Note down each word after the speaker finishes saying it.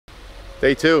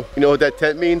Day 2. You know what that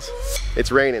tent means?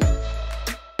 It's raining.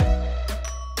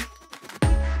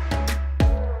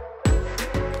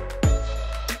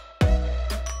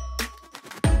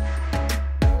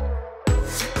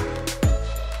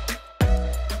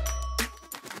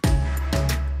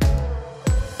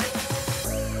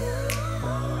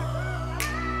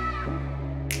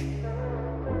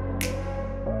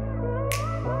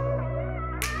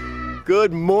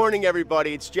 Good morning,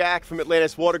 everybody. It's Jack from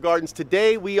Atlantis Water Gardens.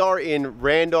 Today we are in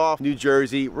Randolph, New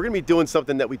Jersey. We're gonna be doing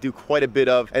something that we do quite a bit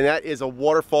of, and that is a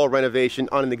waterfall renovation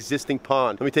on an existing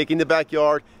pond. Let me take you in the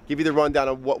backyard, give you the rundown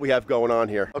of what we have going on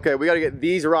here. Okay, we gotta get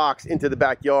these rocks into the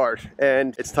backyard,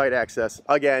 and it's tight access.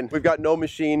 Again, we've got no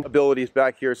machine abilities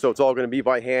back here, so it's all gonna be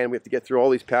by hand. We have to get through all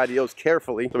these patios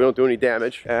carefully so we don't do any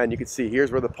damage. And you can see,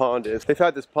 here's where the pond is. They've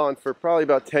had this pond for probably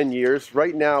about 10 years.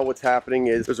 Right now, what's happening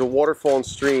is there's a waterfall and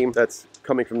stream that's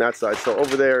coming from that side. So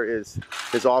over there is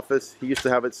his office. He used to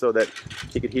have it so that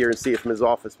he could hear and see it from his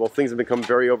office. Well, things have become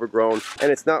very overgrown,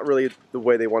 and it's not really the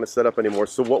way they want to set up anymore.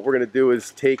 So what we're going to do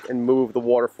is take and move the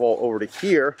waterfall over to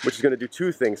here, which is going to do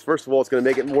two things. First of all, it's going to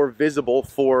make it more visible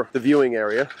for the viewing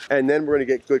area, and then we're going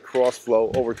to get good cross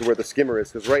flow over to where the skimmer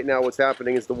is, because right now what's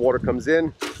happening is the water comes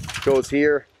in, goes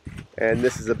here, and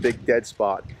this is a big dead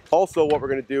spot. Also, what we're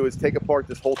going to do is take apart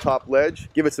this whole top ledge,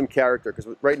 give it some character, because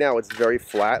right now it's very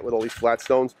flat with all these flat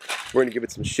stones. We're going to give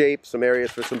it some shape, some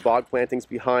areas for some bog plantings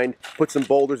behind, put some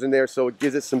boulders in there so it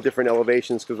gives it some different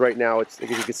elevations, because right now, it's, as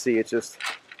you can see, it's just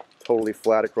totally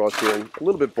flat across here and a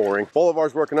little bit boring. All of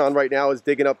ours working on right now is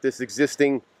digging up this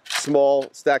existing small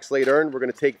stack slate urn. We're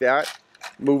going to take that,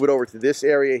 move it over to this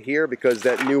area here, because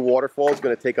that new waterfall is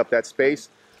going to take up that space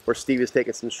where Steve is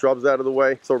taking some shrubs out of the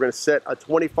way. So we're going to set a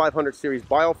 2500 series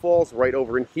biofalls right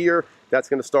over in here. That's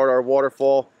going to start our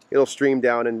waterfall. It'll stream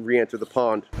down and re-enter the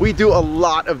pond. We do a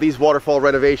lot of these waterfall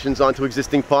renovations onto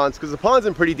existing ponds because the pond's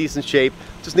in pretty decent shape,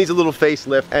 just needs a little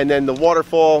facelift, and then the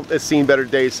waterfall has seen better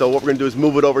days. So what we're going to do is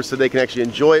move it over so they can actually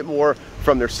enjoy it more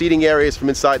from their seating areas, from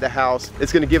inside the house.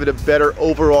 It's going to give it a better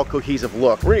overall cohesive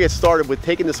look. We're going to get started with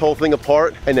taking this whole thing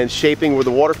apart and then shaping where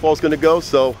the waterfall is going to go.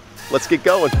 So let's get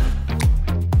going.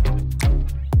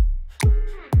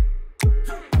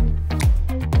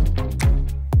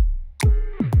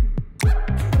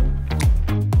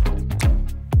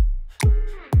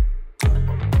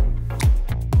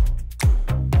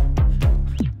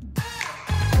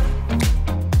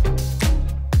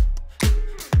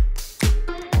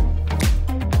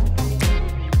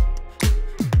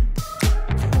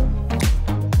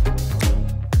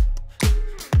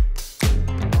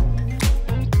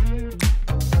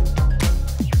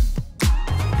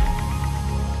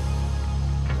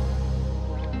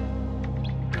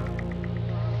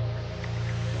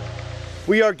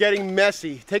 We are getting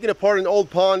messy. Taking apart an old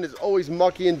pond is always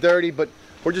mucky and dirty, but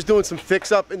we're just doing some fix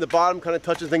up in the bottom, kind of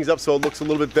touching things up so it looks a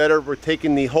little bit better. We're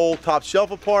taking the whole top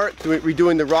shelf apart,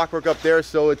 redoing the rockwork up there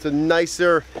so it's a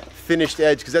nicer finished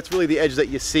edge, because that's really the edge that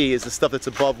you see is the stuff that's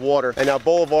above water. And now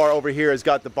Bolivar over here has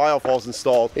got the biofalls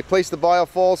installed. They placed the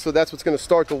biofalls, so that's what's going to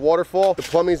start the waterfall. The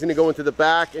plumbing is going to go into the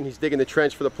back, and he's digging the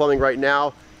trench for the plumbing right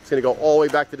now. It's going to go all the way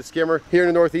back to the skimmer. Here in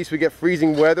the Northeast we get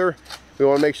freezing weather. We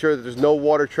want to make sure that there's no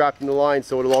water trapped in the line,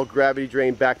 so it'll all gravity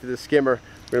drain back to the skimmer.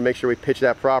 We're going to make sure we pitch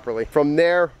that properly. From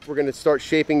there, we're going to start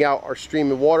shaping out our stream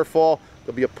and waterfall.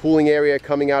 There'll be a pooling area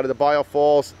coming out of the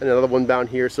biofalls and another one down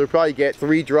here. So we'll probably get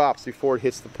 3 drops before it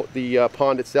hits the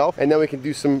pond itself. And then we can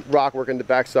do some rock work on the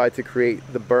backside to create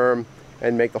the berm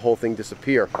and make the whole thing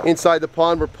disappear. Inside the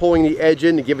pond, we're pulling the edge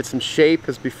in to give it some shape,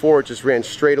 because before it just ran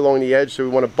straight along the edge. So we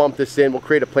want to bump this in. We'll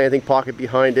create a planting pocket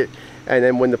behind it. And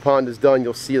then when the pond is done,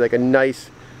 you'll see like a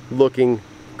nice looking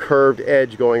curved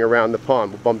edge going around the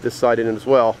pond. We'll bump this side in as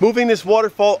well. Moving this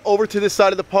waterfall over to this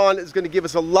side of the pond is going to give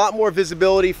us a lot more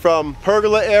visibility from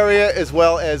pergola area as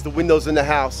well as the windows in the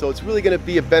house. So it's really going to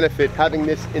be a benefit having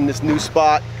this in this new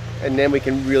spot, and then we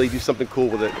can really do something cool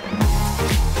with it.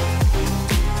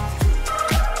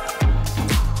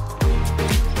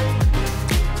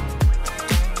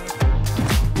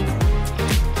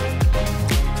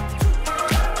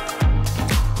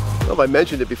 I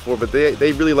mentioned it before, but they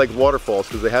really like waterfalls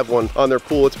because they have one on their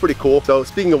pool. It's pretty cool. So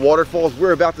speaking of waterfalls,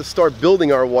 we're about to start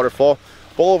building our waterfall.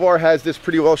 Bolivar has this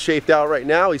pretty well shaped out right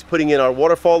now. He's putting in our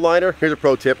waterfall liner. Here's a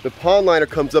pro tip. The pond liner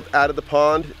comes up out of the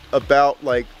pond about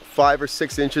like 5 or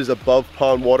 6 inches above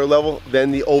pond water level. Then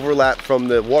the overlap from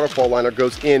the waterfall liner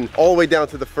goes in all the way down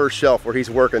to the first shelf where he's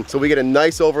working. So we get a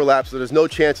nice overlap, so there's no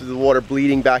chance of the water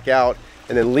bleeding back out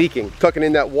and then leaking. Tucking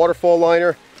in that waterfall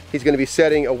liner, he's going to be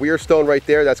setting a weir stone right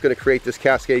there. That's going to create this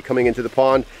cascade coming into the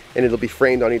pond, and it'll be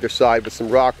framed on either side with some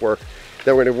rock work.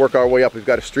 Then we're going to work our way up. We've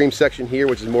got a stream section here,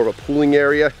 which is more of a pooling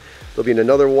area. There'll be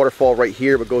another waterfall right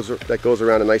here, but that goes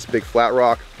around a nice big flat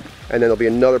rock. And then there'll be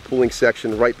another pooling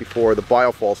section right before the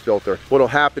biofalls filter. What'll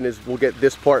happen is we'll get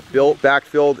this part built,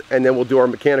 backfilled, and then we'll do our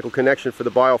mechanical connection for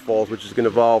the biofalls, which is going to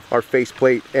involve our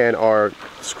faceplate and our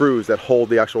screws that hold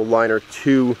the actual liner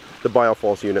to the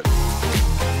biofalls unit.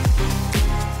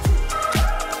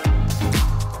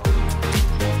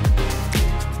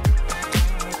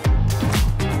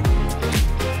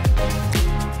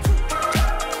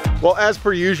 Well, as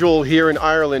per usual here in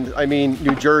Ireland, I mean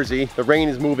New Jersey, the rain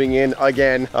is moving in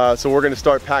again, so we're gonna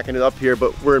start packing it up here,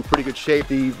 but we're in pretty good shape.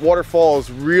 The waterfall is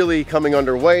really coming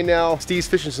underway now. Steve's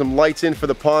fishing some lights in for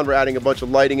the pond. We're adding a bunch of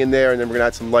lighting in there, and then we're gonna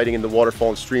add some lighting in the waterfall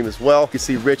and stream as well. You can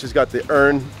see Rich has got the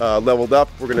urn leveled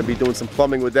up. We're gonna be doing some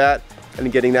plumbing with that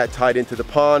and getting that tied into the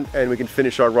pond, and we can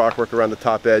finish our rock work around the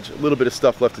top edge. A little bit of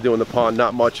stuff left to do in the pond,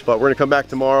 not much, but we're gonna come back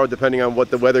tomorrow depending on what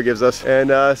the weather gives us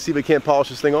and see if we can't polish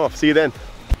this thing off. See you then.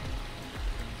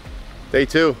 Day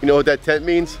 2. You know what that tent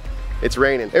means? It's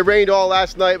raining. It rained all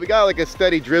last night. We got like a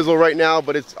steady drizzle right now,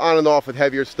 but it's on and off with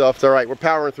heavier stuff. It's all right, we're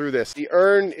powering through this. The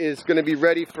urn is gonna be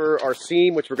ready for our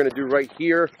seam, which we're gonna do right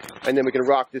here, and then we can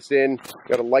rock this in.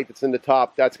 Got a light that's in the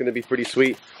top. That's gonna be pretty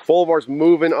sweet. Bolivar's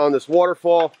moving on this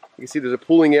waterfall. You can see there's a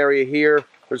pooling area here.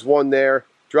 There's one there.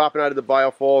 Dropping out of the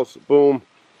biofalls, boom,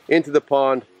 into the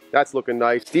pond. That's looking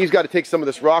nice. Steve's got to take some of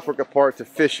this rockwork apart to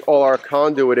fish all our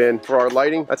conduit in for our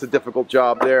lighting. That's a difficult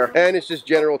job there. And it's just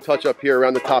general touch up here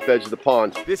around the top edge of the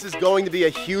pond. This is going to be a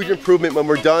huge improvement when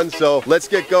we're done, so let's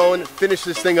get going, finish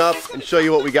this thing up, and show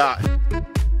you what we got.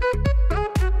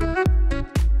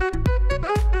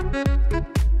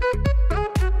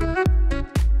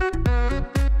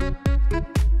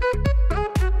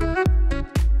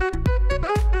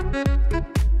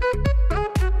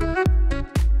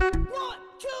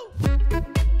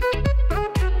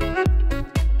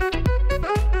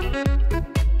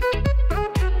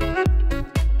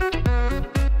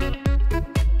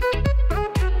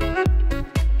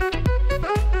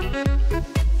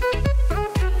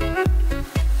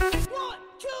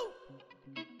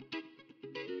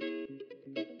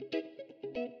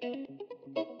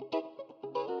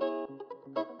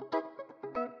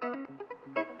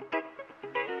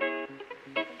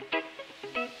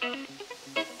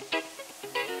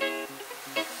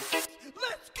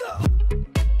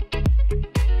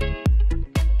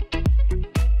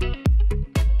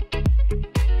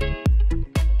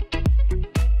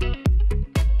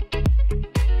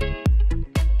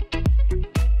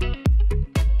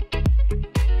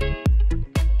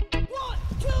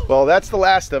 Well, that's the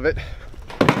last of it.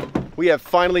 We have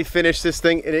finally finished this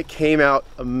thing and it came out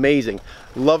amazing.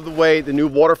 Love the way the new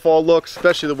waterfall looks,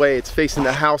 especially the way it's facing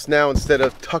the house now instead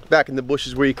of tucked back in the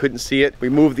bushes where you couldn't see it. We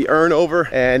moved the urn over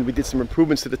and we did some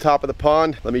improvements to the top of the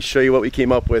pond. Let me show you what we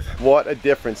came up with. What a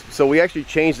difference. So we actually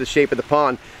changed the shape of the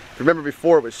pond. Remember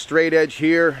before it was straight edge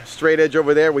here, straight edge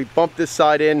over there. We bumped this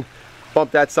side in,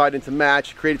 bumped that side into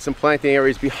match, created some planting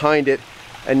areas behind it,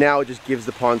 and now it just gives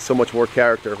the pond so much more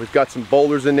character. We've got some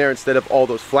boulders in there instead of all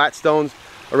those flat stones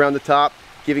around the top,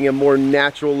 giving a more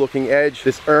natural looking edge.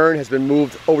 This urn has been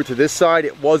moved over to this side.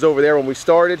 It was over there when we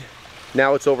started.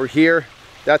 Now it's over here.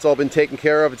 That's all been taken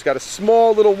care of. It's got a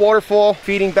small little waterfall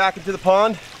feeding back into the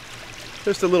pond.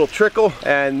 Just a little trickle,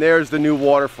 and there's the new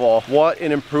waterfall. What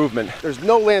an improvement. There's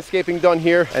no landscaping done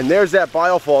here, and there's that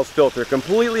biofalls filter,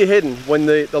 completely hidden. When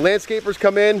the landscapers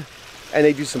come in and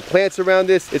they do some plants around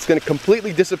this, it's gonna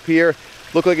completely disappear,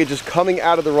 look like it's just coming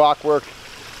out of the rockwork.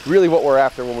 Really what we're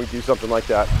after when we do something like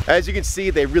that. As you can see,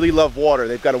 they really love water.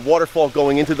 They've got a waterfall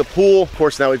going into the pool. Of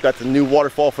course, now we've got the new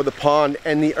waterfall for the pond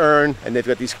and the urn, and they've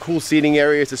got these cool seating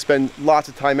areas to spend lots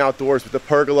of time outdoors with the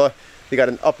pergola. They got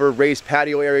an upper raised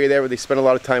patio area there where they spend a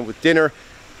lot of time with dinner.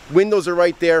 Windows are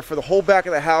right there for the whole back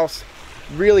of the house.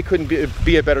 Really couldn't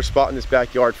be a better spot in this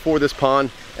backyard for this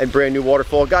pond and brand new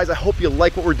waterfall. Guys, I hope you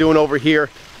like what we're doing over here.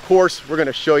 Of course, we're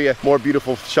gonna show you more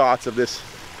beautiful shots of this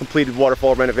completed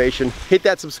waterfall renovation. Hit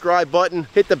that subscribe button,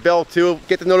 hit the bell too,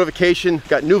 get the notification.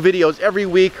 Got new videos every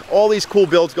week, all these cool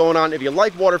builds going on. If you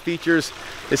like water features,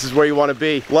 this is where you wanna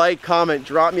be. Like, comment,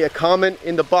 drop me a comment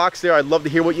in the box there. I'd love to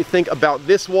hear what you think about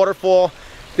this waterfall,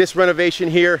 this renovation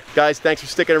here. Guys, thanks for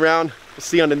sticking around. We'll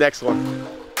see you on the next one.